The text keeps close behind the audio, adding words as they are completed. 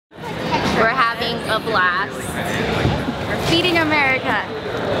a blast. We're feeding America.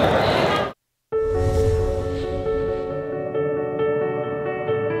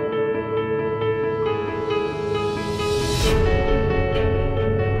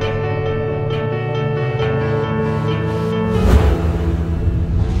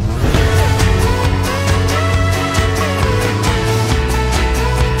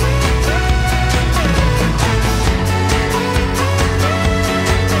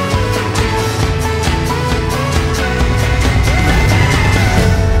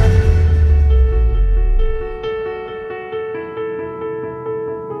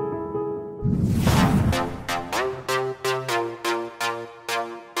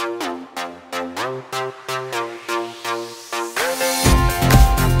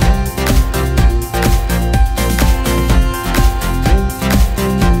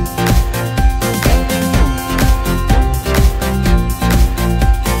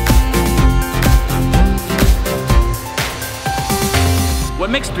 What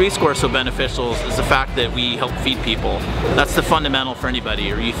makes 3 Square so beneficial is the fact that we help feed people. That's the fundamental for anybody.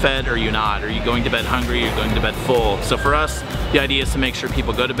 Are you fed or are you not? Are you going to bed hungry or are you going to bed full? So for us, the idea is to make sure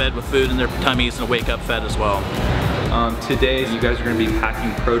people go to bed with food in their tummies and wake up fed as well. Today, you guys are going to be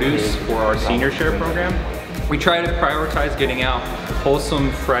packing produce for our senior share program. We try to prioritize getting out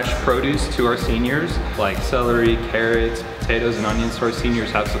wholesome, fresh produce to our seniors, like celery, carrots, potatoes, and onions, so our seniors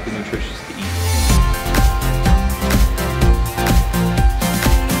have something nutritious to eat.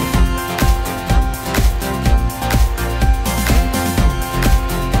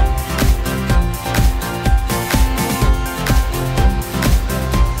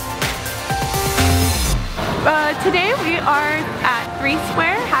 Today we are at 3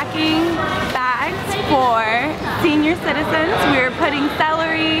 Square hacking bags for senior citizens. We're putting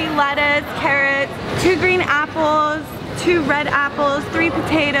celery, lettuce, carrots, 2 green apples, 2 red apples, 3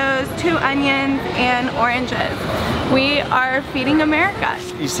 potatoes, 2 onions, and oranges. We are feeding America.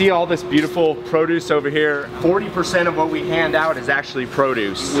 You see all this beautiful produce over here. 40% of what we hand out is actually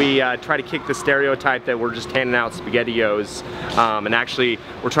produce. We try to kick the stereotype that we're just handing out SpaghettiOs, and actually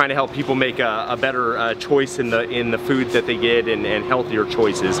we're trying to help people make a better choice in the food that they get and healthier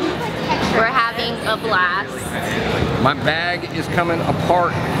choices. We're having a blast. My bag is coming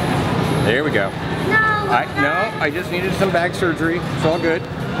apart. There we go. No, I just needed some bag surgery. It's all good.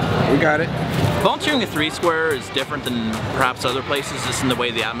 We got it. Volunteering at 3 Square is different than perhaps other places, just in the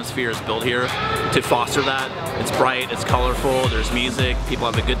way the atmosphere is built here to foster that. It's bright, it's colorful, there's music,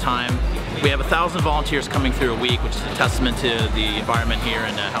 people have a good time. We have 1,000 volunteers coming through a week, which is a testament to the environment here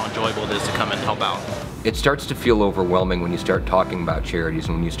and how enjoyable it is to come and help out. It starts to feel overwhelming when you start talking about charities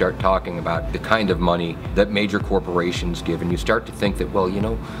and when you start talking about the kind of money that major corporations give, and you start to think that, well, you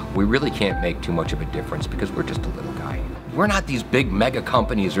know, we really can't make too much of a difference because we're just a little guy. We're not these big mega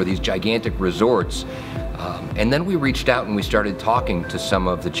companies or these gigantic resorts. And then we reached out and we started talking to some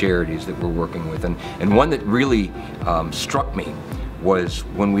of the charities that we're working with, and one that really struck me was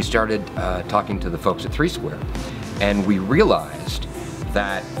when we started talking to the folks at 3 Square, and we realized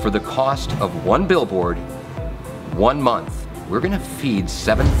that for the cost of 1 billboard, 1 month, we're gonna feed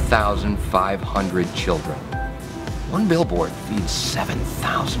 7,500 children. 1 billboard feeds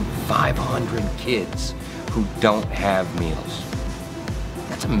 7,500 kids who don't have meals.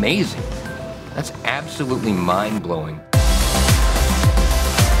 That's amazing. That's absolutely mind-blowing.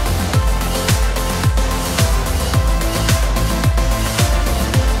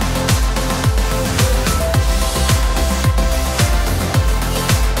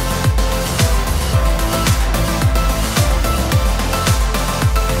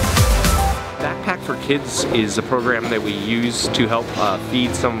 Kids is a program that we use to help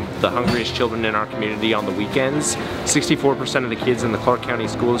feed some of the hungriest children in our community on the weekends. 64% of the kids in the Clark County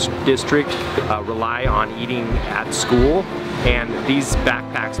School District rely on eating at school, and these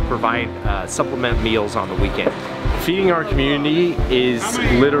backpacks provide supplement meals on the weekend. Feeding our community is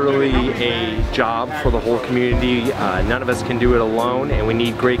literally a job for the whole community. None of us can do it alone, and we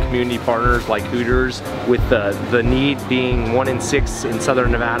need great community partners like Hooters, with the need being 1 in 6 in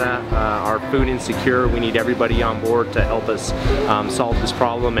Southern Nevada are food insecure. We need everybody on board to help us solve this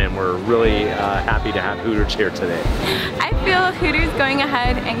problem, and we're really happy to have Hooters here today. I feel Hooters going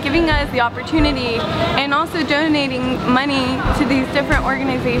ahead and giving us the opportunity and also donating money to these different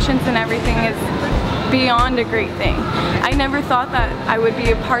organizations and everything is beyond a great thing. I never thought that I would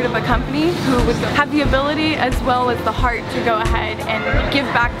be a part of a company who would have the ability as well as the heart to go ahead and give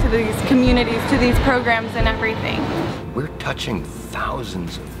back to these communities, to these programs and everything. We're touching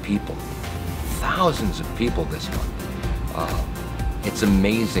thousands of people this month. It's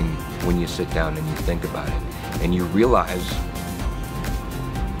amazing when you sit down and you think about it and you realize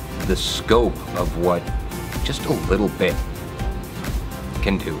the scope of what just a little bit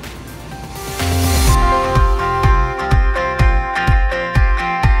can do.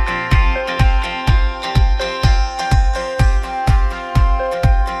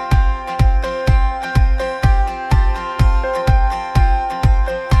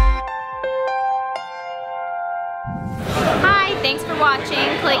 Thanks for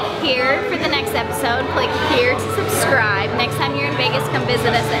watching. Click here for the next episode. Click here to subscribe. Next time you're in Vegas, come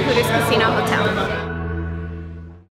visit us at Hooters Casino Hotel.